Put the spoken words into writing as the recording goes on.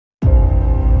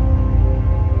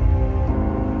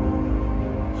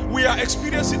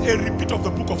experiencing a repeat of the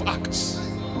book of Acts.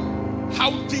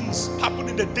 How things happened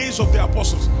in the days of the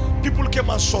apostles. People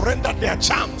came and surrendered their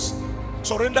charms,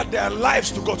 surrendered their lives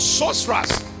to God.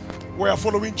 Sorcerers were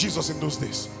following Jesus in those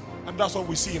days. And that's what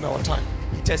we see in our time.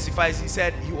 He testifies, he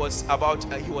said he was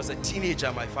a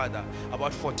teenager, my father,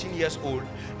 about 14 years old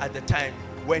at the time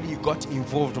when he got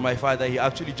involved. My father, he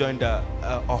actually joined a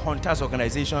hunters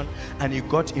organization, and he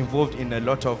got involved in a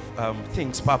lot of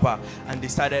things, Papa, and they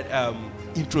started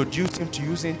introducing him to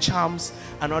using charms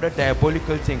and other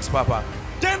diabolical things, Papa.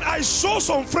 Then I saw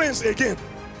some friends again.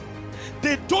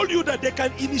 They told you that they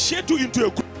can initiate you into a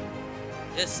group,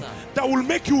 Yes, sir. that will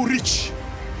make you rich.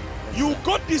 You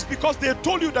got this because they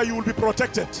told you that you will be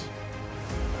protected.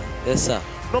 Yes, sir.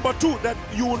 Number 2, that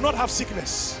you will not have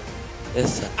sickness.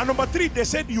 Yes, sir. And number 3, they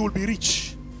said you will be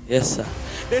rich. Yes, sir.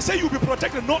 They say you'll be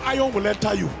protected, no iron will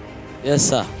enter you. Yes,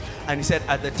 sir. And he said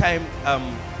at the time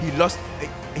he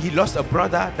lost a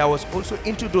brother that was also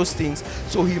into those things,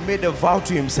 so he made a vow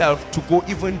to himself to go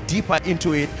even deeper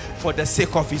into it for the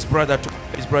sake of his brother, to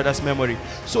his brother's memory.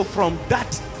 So from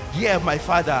that year, my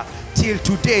father, till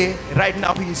today, right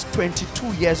now he is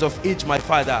 22 years of age, my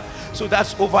father. So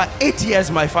that's over 8 years,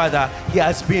 my father. He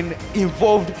has been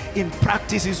involved in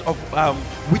practices of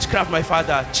witchcraft, my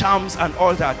father, charms and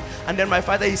all that. And then my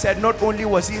father, he said not only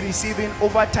was he receiving,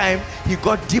 over time he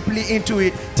got deeply into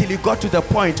it till he got to the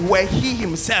point where he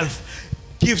himself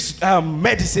gives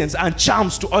medicines and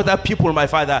charms to other people, my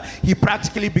father. He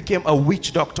practically became a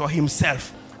witch doctor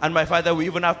himself. And my father, we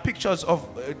even have pictures of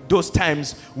those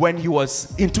times when he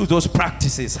was into those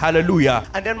practices. Hallelujah.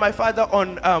 And then my father,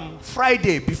 on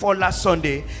Friday before last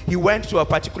Sunday, he went to a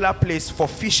particular place for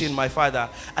fishing, my father.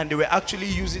 And they were actually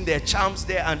using their charms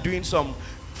there and doing some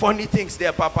funny things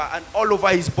there, Papa. And all over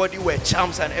his body were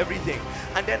charms and everything.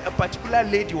 And then a particular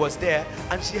lady was there,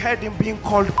 and she heard him being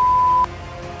called.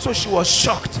 So she was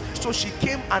shocked. So she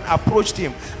came and approached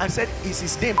him and said, is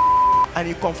his name? And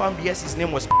he confirmed, yes, his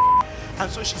name was. And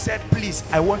so she said, please,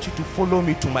 I want you to follow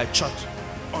me to my church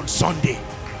on Sunday.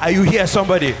 Are you here,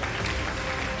 somebody?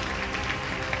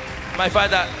 My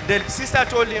father, the sister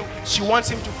told him she wants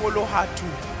him to follow her to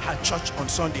her church on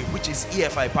Sunday, which is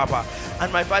EFI, Papa.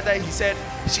 And my father, he said,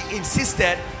 she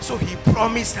insisted, so he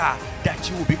promised her that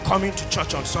she will be coming to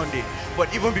church on Sunday.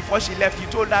 But even before she left, he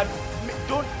told her,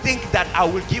 don't think that I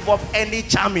will give up any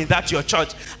charm in that your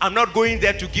church. I'm not going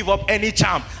there to give up any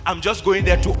charm. I'm just going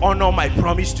there to honor my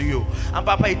promise to you. And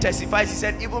Papa, he testifies, he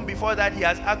said even before that he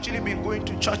has actually been going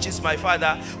to churches, my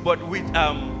father, but with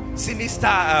sinister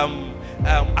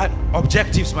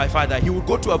objectives, my father. He would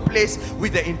go to a place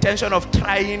with the intention of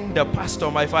trying the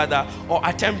pastor, my father, or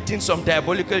attempting some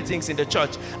diabolical things in the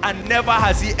church, and never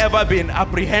has he ever been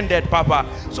apprehended, Papa.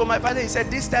 So my father, he said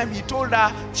this time he told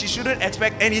her she shouldn't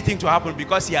expect anything to happen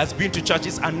because he has been to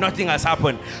churches and nothing has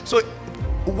happened. So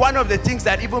one of the things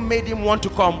that even made him want to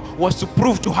come was to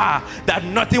prove to her that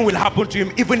nothing will happen to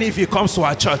him even if he comes to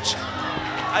our church.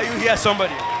 Are you here,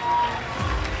 somebody?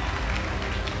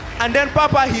 And then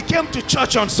Papa, he came to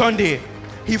church on Sunday.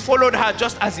 He followed her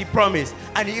just as he promised.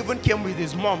 And he even came with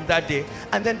his mom that day.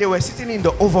 And then they were sitting in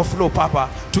the overflow, Papa,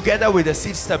 together with the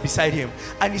sister beside him.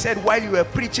 And he said while you were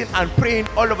preaching and praying,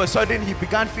 all of a sudden he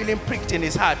began feeling pricked in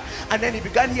his heart. And then he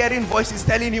began hearing voices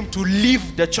telling him to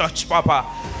leave the church, Papa.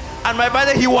 And my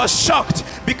brother, he was shocked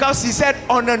because he said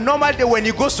on a normal day when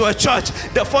he goes to a church,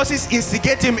 the forces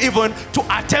instigate him even to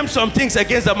attempt some things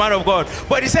against the man of God.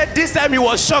 But he said this time he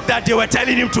was shocked that they were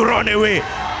telling him to run away.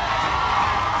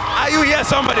 Are you here,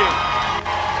 somebody?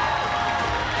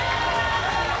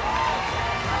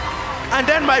 And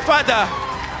then my father,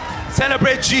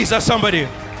 celebrate Jesus, somebody.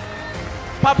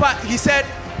 Papa, he said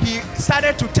he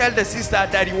started to tell the sister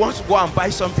that he wants to go and buy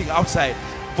something outside.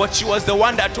 But she was the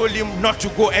one that told him not to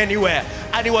go anywhere.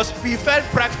 And he felt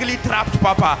practically trapped,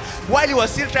 Papa. While he was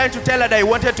still trying to tell her that he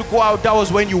wanted to go out, that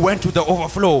was when you went to the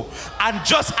overflow. And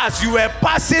just as you were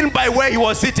passing by where he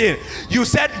was sitting, you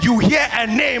said you hear a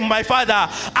name, my father,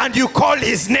 and you call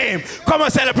his name. Come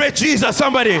and celebrate Jesus,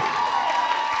 somebody.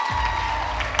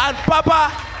 And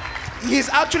Papa, he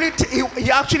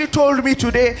actually told me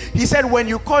today, he said when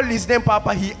you called his name,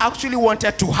 Papa, he actually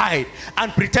wanted to hide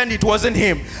and pretend it wasn't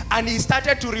him. And he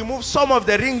started to remove some of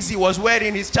the rings he was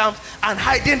wearing, his charms, and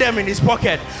hiding them in his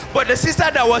pocket. But the sister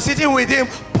that was sitting with him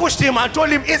pushed him and told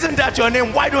him, isn't that your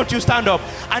name? Why don't you stand up?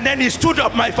 And then he stood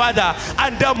up, my father.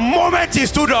 And the moment he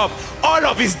stood up, all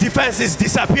of his defenses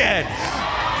disappeared.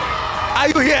 Are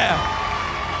you here?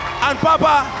 And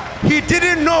Papa, he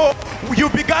didn't know you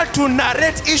began to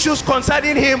narrate issues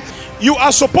concerning him. You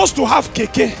are supposed to have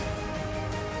keke.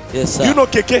 Yes, sir. You know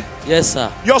keke? Yes,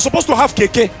 sir. You are supposed to have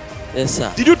keke. Yes,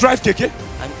 sir. Did you drive keke?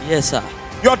 Yes, sir.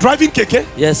 You are driving keke?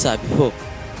 Yes, sir. Before.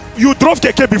 You drove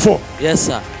keke before. Yes,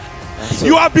 sir. So,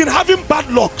 You have been having bad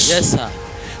lucks. yes, sir.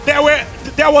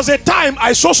 There was a time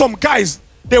I saw some guys,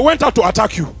 they went out to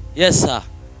attack you. Yes, sir.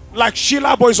 Like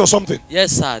Sheila boys or something.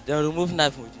 Yes, sir. They remove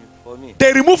knife with you for me.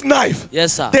 They removed knife.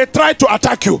 Yes, sir. They tried to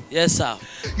attack you. Yes, sir.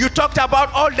 You talked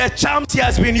about all the charms he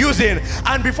has been using,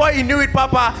 and before he knew it,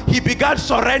 Papa, he began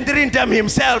surrendering them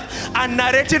himself and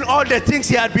narrating all the things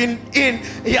he had been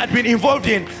involved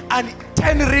in. And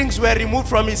 10 rings were removed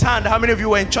from his hand. How many of you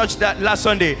were in church that last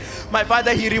Sunday? My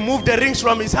father, he removed the rings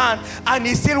from his hand, and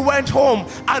he still went home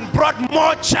and brought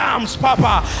more charms,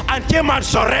 Papa, and came and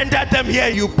surrendered them here.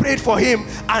 You prayed for him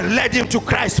and led him to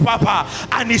Christ, Papa,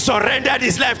 and he surrendered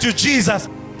his life to Jesus.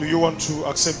 Do you want to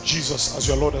accept Jesus as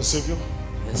your Lord and Savior?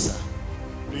 Yes, sir.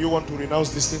 Do you want to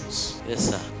renounce these things? Yes,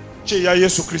 sir. Che ya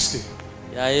Yesu Kristi.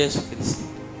 Ya Yesu Kristi.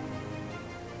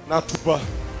 Na tuba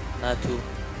Na tu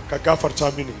ka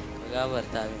gafarta mini. ka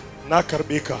gafarta min. Na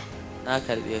karbe ka Na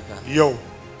karbe ka yau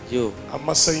yau a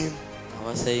matsayin a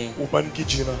matsayin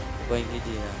Ubangijina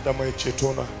Ubangiji na da mai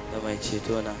cetona. da mai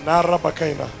ceto na. Na raba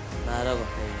kaina Na raba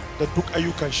kaina da duk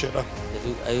ayyukan shaitan da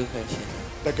duk ayyukan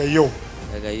shaitan daga yau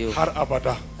daga yau har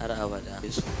abada har abada.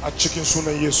 Yesu a cikin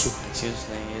sunan Yesu. a cikin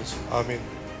sunan Yesu. Amen.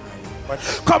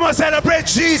 Come on, celebrate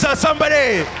Jesus,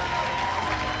 somebody.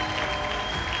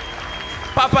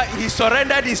 Papa, he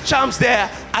surrendered his charms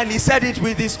there, and he said it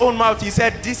with his own mouth. He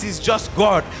said, this is just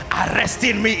God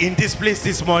arresting me in this place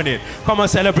this morning. Come on,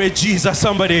 celebrate Jesus,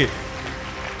 somebody.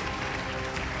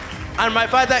 And my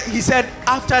father, he said,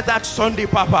 after that Sunday,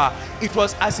 Papa, it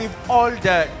was as if all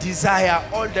the desire,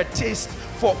 all the taste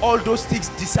for all those things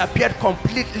disappeared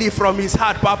completely from his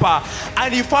heart, Papa.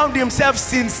 And he found himself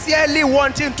sincerely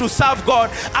wanting to serve God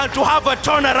and to have a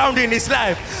turnaround in his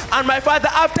life. And my father,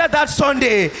 after that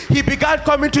Sunday, he began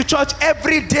coming to church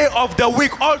every day of the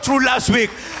week, all through last week.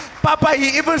 Papa,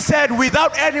 he even said,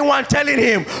 without anyone telling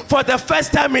him, for the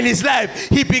first time in his life,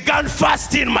 he began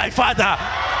fasting, my father.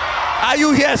 Are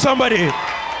you here, somebody?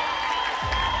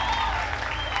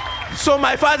 So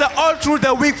my father, all through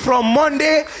the week from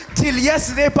Monday till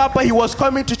yesterday, Papa, he was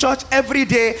coming to church every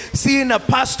day, seeing a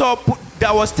pastor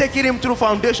that was taking him through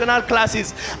foundational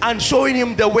classes and showing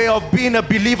him the way of being a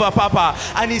believer, Papa.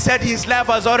 And he said his life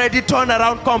has already turned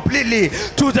around completely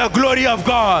to the glory of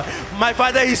God. My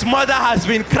father, his mother has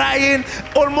been crying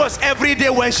almost every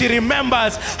day when she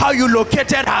remembers how you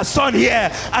located her son here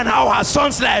and how her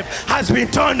son's life has been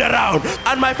turned around.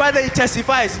 And my father, he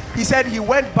testifies, he said he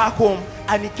went back home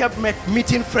and he kept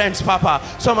meeting friends, Papa.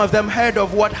 Some of them heard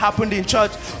of what happened in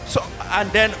church, and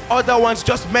then other ones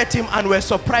just met him and were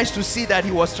surprised to see that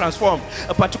he was transformed.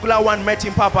 A particular one met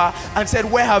him, Papa, and said,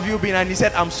 where have you been? And he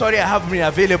said, I'm sorry, I haven't been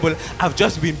available. I've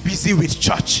just been busy with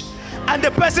church. And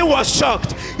the person was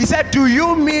shocked. He said, do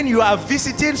you mean you are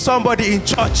visiting somebody in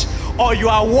church, or you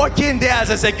are working there as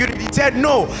a security? He said,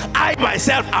 no, I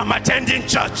myself am attending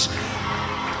church.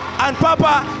 And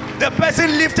Papa, the person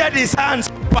lifted his hands,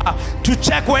 Papa, to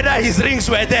check whether his rings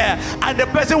were there. And the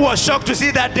person was shocked to see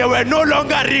that there were no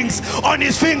longer rings on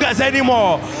his fingers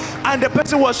anymore. And the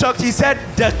person was shocked. He said,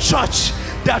 the church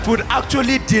that would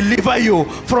actually deliver you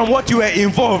from what you were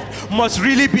involved must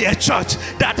really be a church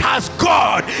that has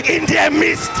God in their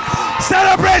midst.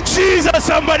 Celebrate Jesus,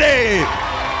 somebody.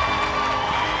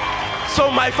 So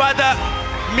my father,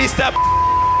 Mr.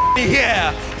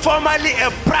 here, formerly a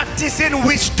practicing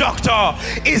witch doctor,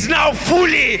 is now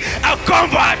fully a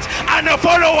convert and a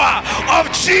follower of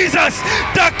Jesus,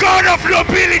 the God of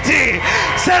nobility.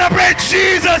 Celebrate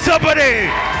Jesus,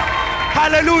 somebody.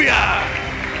 Hallelujah.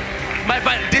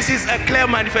 This is a clear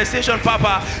manifestation,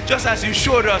 Papa, just as you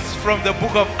showed us from the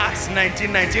book of Acts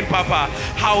 19:19, Papa,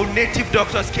 how native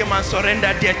doctors came and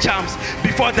surrendered their charms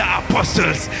before the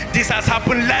apostles. This has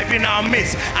happened live in our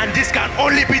midst, and this can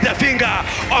only be the finger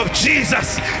of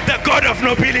Jesus, the God of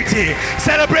nobility.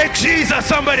 Celebrate Jesus,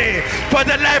 somebody, for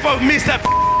the life of Mr.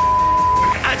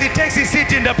 as he takes his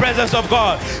seat in the presence of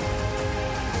God.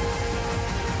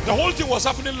 The whole thing was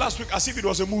happening last week as if it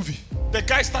was a movie. The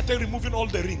guy started removing all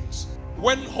the rings,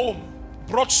 went home,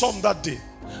 brought some that day,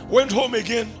 went home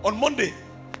again on Monday,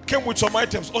 came with some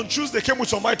items, on Tuesday came with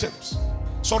some items,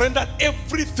 surrendered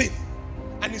everything.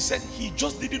 And he said he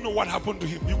just didn't know what happened to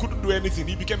him. He couldn't do anything.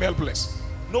 He became helpless.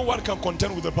 No one can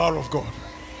contend with the power of God.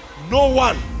 No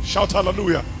one. Shout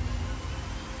hallelujah.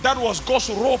 That was God's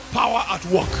raw power at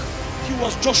work. He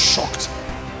was just shocked.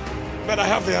 But I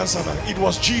have the answer now. It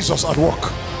was Jesus at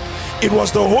work. It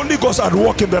was the Holy Ghost at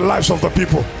work in the lives of the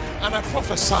people. And I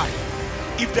prophesy,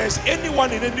 if there is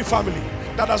anyone in any family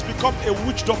that has become a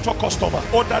witch doctor customer,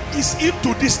 or that is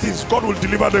into these things, God will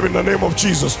deliver them in the name of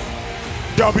Jesus.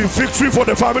 There will be victory for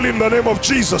the family in the name of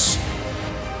Jesus.